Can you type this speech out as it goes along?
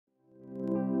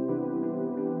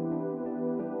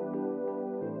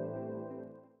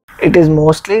It is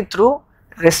mostly through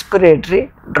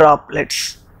respiratory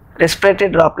droplets. Respiratory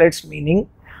droplets meaning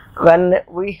when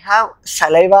we have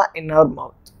saliva in our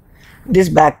mouth, this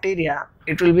bacteria,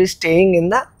 it will be staying in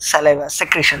the saliva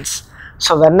secretions.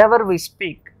 So whenever we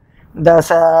speak, the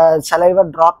saliva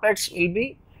droplets will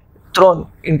be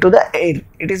thrown into the air.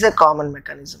 It is a common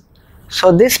mechanism.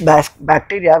 So this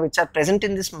bacteria which are present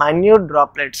in this minute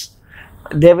droplets,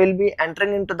 they will be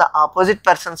entering into the opposite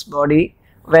person's body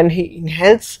when he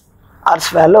inhales or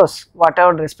swallows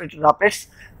whatever respiratory droplets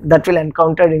that will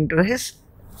encounter into his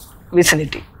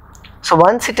vicinity. So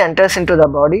once it enters into the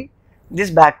body,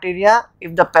 this bacteria,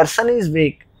 if the person is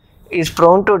weak, is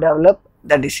prone to develop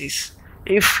the disease.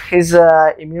 If his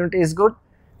immunity is good,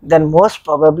 then most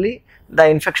probably the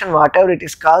infection, whatever it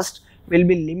is caused, will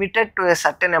be limited to a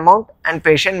certain amount and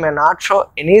patient may not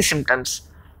show any symptoms.